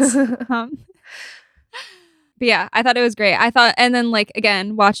 I guess. But yeah, I thought it was great. And then like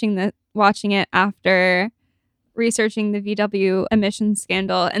again, watching it after researching the VW emissions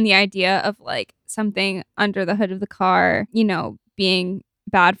scandal and the idea of like something under the hood of the car, being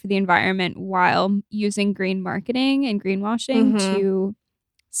bad for the environment while using green marketing and greenwashing to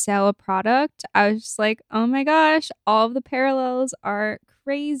sell a product. I was just like, oh my gosh, all of the parallels are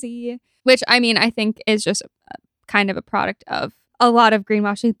crazy. Which I mean, I think is just kind of a product of a lot of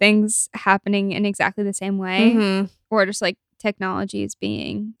greenwashing things happening in exactly the same way, or just like technologies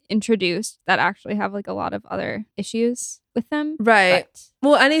being introduced that actually have like a lot of other issues with them. Right.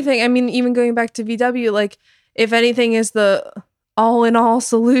 Well, anything, I mean, even going back to VW, like if anything is the all-in-all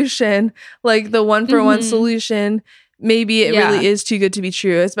solution, like the one-for-one solution, maybe it really is too good to be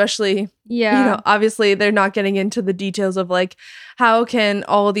true, especially, obviously they're not getting into the details of like, how can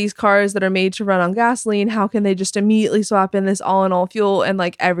all of these cars that are made to run on gasoline, how can they just immediately swap in this all-in-all fuel and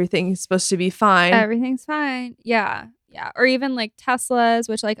like everything's supposed to be fine? Everything's fine. Yeah. Yeah. Or even like Teslas,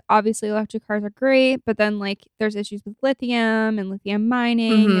 which like obviously electric cars are great, but then like there's issues with lithium and lithium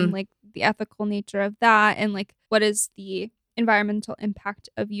mining and like the ethical nature of that. And like, what is the environmental impact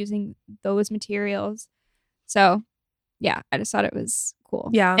of using those materials? So yeah, I just thought it was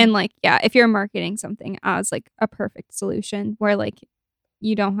cool. Yeah. And like, yeah, if you're marketing something as like a perfect solution where like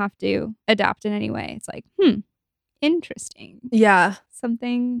you don't have to adapt in any way, it's like, interesting. Yeah.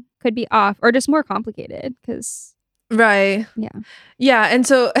 Something could be off or just more complicated because. Right. Yeah. Yeah. And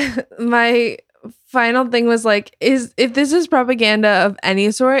so my final thing was like, if this is propaganda of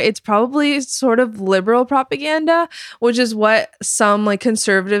any sort, it's probably sort of liberal propaganda, which is what some like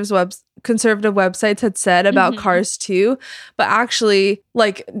conservative websites had said about Cars 2. But actually,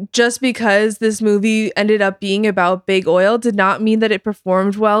 like, just because this movie ended up being about big oil did not mean that it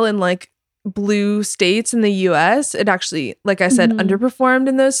performed well in like blue states in the US. It actually, like I said, underperformed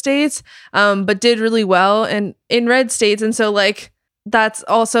in those states, but did really well in red states. And so like, that's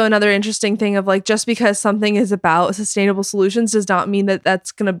also another interesting thing of like, just because something is about sustainable solutions does not mean that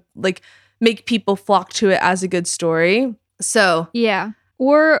that's gonna like make people flock to it as a good story. So yeah,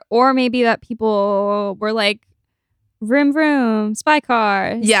 or maybe that people were like, vroom vroom, spy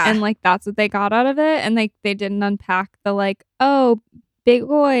cars, and like that's what they got out of it, and like they didn't unpack the like, oh, big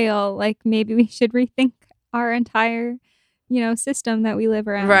oil, like maybe we should rethink our entire system that we live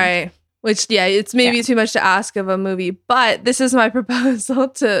around. Right. Which, it's maybe too much to ask of a movie, but this is my proposal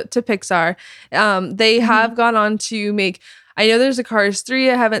to Pixar. They have gone on to make, I know there's a Cars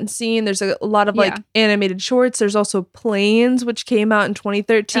 3 I haven't seen. There's a lot of like animated shorts. There's also Planes, which came out in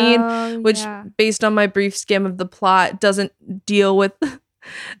 2013, which based on my brief skim of the plot doesn't deal with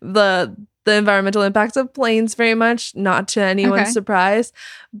the environmental impacts of planes very much, not to anyone's surprise.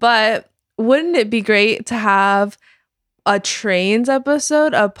 But wouldn't it be great to have a trains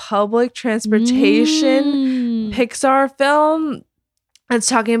episode, a public transportation Pixar film that's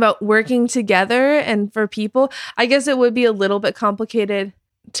talking about working together and for people? I guess it would be a little bit complicated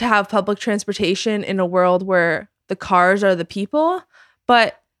to have public transportation in a world where the cars are the people,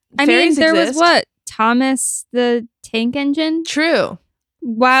 but I ferries mean, there exist. was what? Thomas the Tank Engine? True.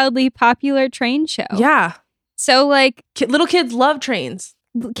 Wildly popular train show. Yeah. So, like, Little kids love trains.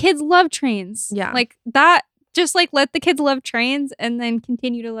 kids love trains. Yeah. Like, that, just, like, let the kids love trains and then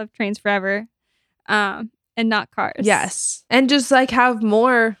continue to love trains forever. And not cars. Yes. And just, like, have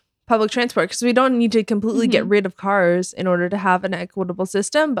more public transport, because we don't need to completely get rid of cars in order to have an equitable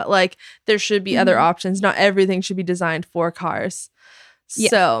system, but, like, there should be other options. Not everything should be designed for cars. Yeah.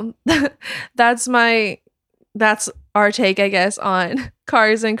 So that's our take, I guess, on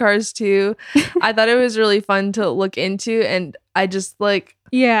Cars and Cars 2. I thought it was really fun to look into, and I just like,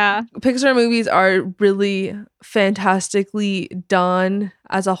 yeah, Pixar movies are really fantastically done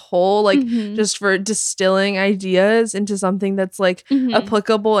as a whole, like just for distilling ideas into something that's like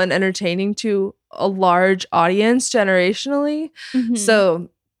applicable and entertaining to a large audience generationally. So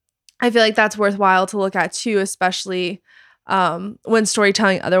I feel like that's worthwhile to look at too, especially when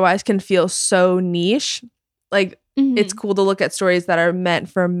storytelling otherwise can feel so niche. Like, it's cool to look at stories that are meant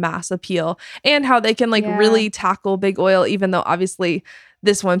for mass appeal and how they can like really tackle big oil, even though obviously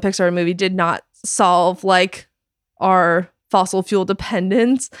this one Pixar movie did not solve like our fossil fuel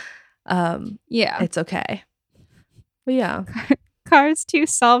dependence. It's okay. But yeah. Cars 2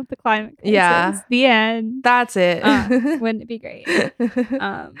 solved the climate crisis. Yeah. The end. That's it. Wouldn't it be great?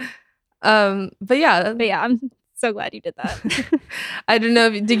 But yeah, I'm so glad you did that. I don't know.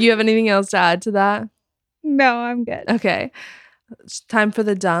 Did you have anything else to add to that? No, I'm good. Okay. It's time for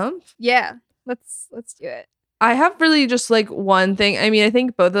the dump. Yeah. Let's do it. I have really just like one thing. I mean, I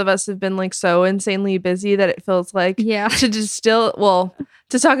think both of us have been like so insanely busy that it feels like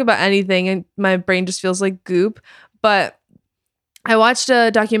to talk about anything, and my brain just feels like goop. But I watched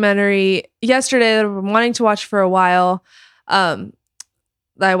a documentary yesterday that I've been wanting to watch for a while, that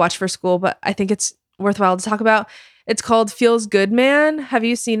I watched for school, but I think it's worthwhile to talk about. It's called Feels Good Man. Have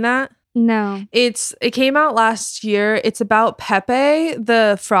you seen that? No. It came out last year. It's about Pepe,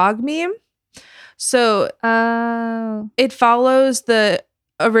 the frog meme. So it follows the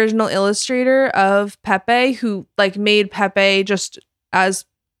original illustrator of Pepe, who like made Pepe just as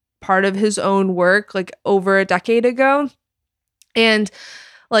part of his own work like over a decade ago, and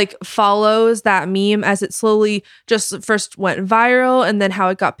like follows that meme as it slowly just first went viral, and then how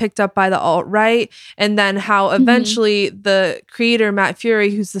it got picked up by the alt-right, and then how eventually the creator Matt Fury,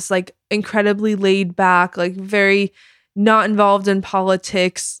 who's this like incredibly laid back, like very not involved in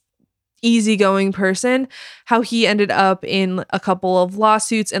politics, easygoing person, how he ended up in a couple of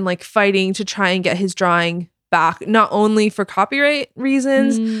lawsuits and like fighting to try and get his drawing back, not only for copyright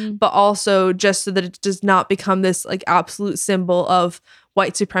reasons, but also just so that it does not become this like absolute symbol of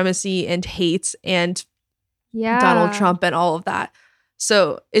white supremacy and hate and Donald Trump and all of that.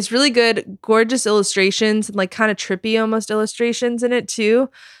 So it's really good, gorgeous illustrations and like kind of trippy almost illustrations in it too.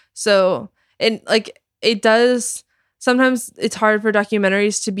 So, and like it does, sometimes it's hard for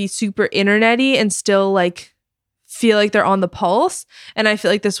documentaries to be super internety and still like feel like they're on the pulse. And I feel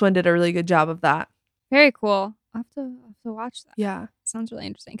like this one did a really good job of that. Very cool. I'll have to watch that. Yeah. Sounds really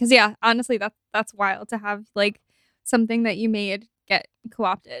interesting. Because yeah, honestly, that's wild to have like something that you made get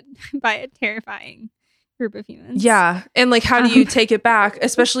co-opted by a terrifying group of humans. Yeah. And like, how do you take it back?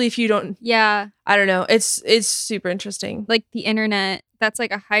 Especially if you don't. Yeah. I don't know. It's super interesting. Like the internet, that's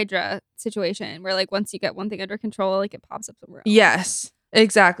like a Hydra situation where like once you get one thing under control, like it pops up somewhere else. Yes,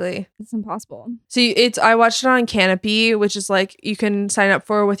 exactly. It's impossible. So I watched it on Canopy, which is like you can sign up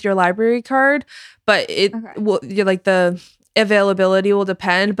for with your library card, but you're like the availability will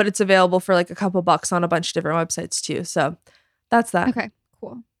depend, but it's available for like a couple bucks on a bunch of different websites too. So that's that. Okay,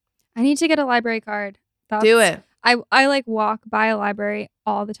 cool. I need to get a library card. Do it. I like walk by a library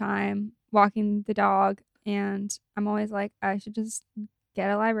all the time, walking the dog, and I'm always like, I should just get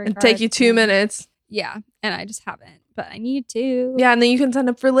a library card. It'd take you 2 minutes. Yeah, and I just haven't, but I need to. Yeah, and then you can sign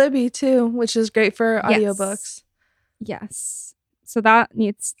up for Libby too, which is great for audiobooks. Yes. So that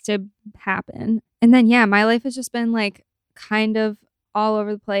needs to happen. And then, yeah, my life has just been like kind of all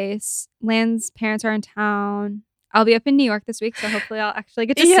over the place. Lan's parents are in town. I'll be up in New York this week, so hopefully I'll actually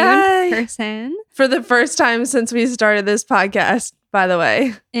get to see him in person. For the first time since we started this podcast, by the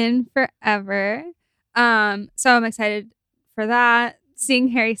way. In forever. So I'm excited for that. Seeing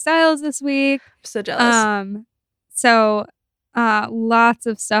Harry Styles this week. I'm so jealous. So lots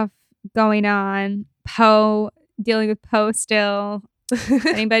of stuff going on. Dealing with Poe still.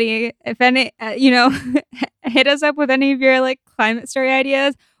 Anybody, if any, hit us up with any of your like climate story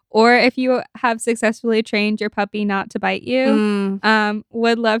ideas. Or if you have successfully trained your puppy not to bite you,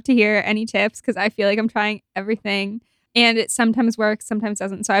 would love to hear any tips because I feel like I'm trying everything And it sometimes works, sometimes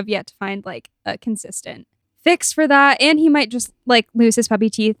doesn't. So I've yet to find like a consistent fix for that. And he might just like lose his puppy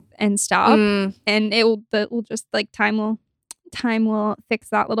teeth and stop. And it will just like time will fix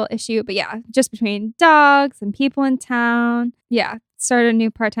that little issue. But yeah, just between dogs and people in town. Yeah, start a new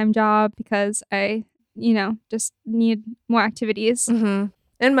part-time job because I, just need more activities. And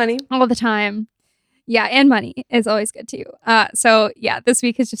money. All the time. Yeah, and money is always good too. So yeah, this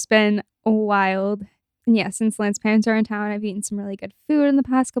week has just been wild. And yeah, since Lance's parents are in town, I've eaten some really good food in the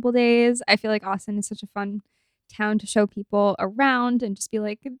past couple days. I feel like Austin is such a fun town to show people around and just be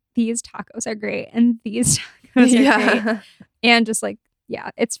like, these tacos are great and these tacos are great. And just like, yeah,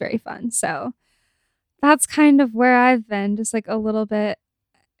 it's very fun. So that's kind of where I've been, just like a little bit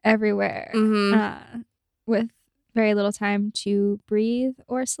everywhere with very little time to breathe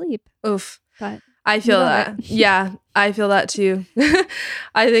or sleep. Oof. But I feel that. Yeah, I feel that too.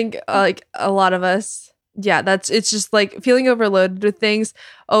 I think like a lot of us, it's just like feeling overloaded with things,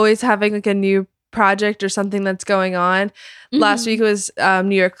 always having like a new project or something that's going on. Last week was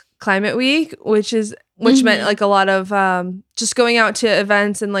New York Climate Week, which meant like a lot of just going out to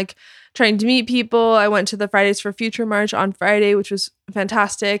events and like trying to meet people. I went to the Fridays for Future March on Friday, which was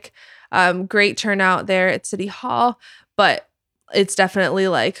fantastic. Great turnout there at City Hall, but it's definitely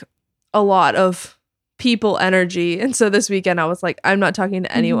like a lot of people energy. And so this weekend I was like, I'm not talking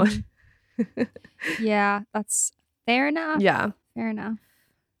to anyone. Yeah, that's fair enough. Yeah. Fair enough.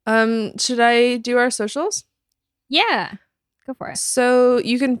 Should I do our socials? Yeah. Go for it. So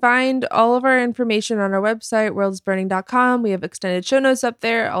you can find all of our information on our website, worldsburning.com. We have extended show notes up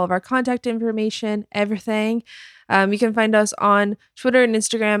there, all of our contact information, everything. You can find us on Twitter and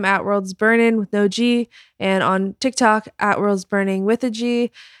Instagram at worldsburning with no G, and on TikTok at worldsburning with a G. You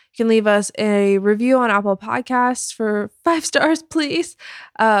can leave us a review on Apple Podcasts for 5 stars, please.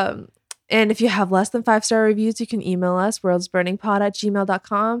 And if you have less than 5-star reviews, you can email us,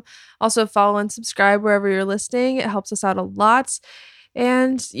 worldsburningpod@gmail.com. Also, follow and subscribe wherever you're listening. It helps us out a lot.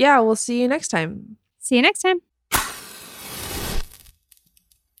 And yeah, we'll see you next time. See you next time.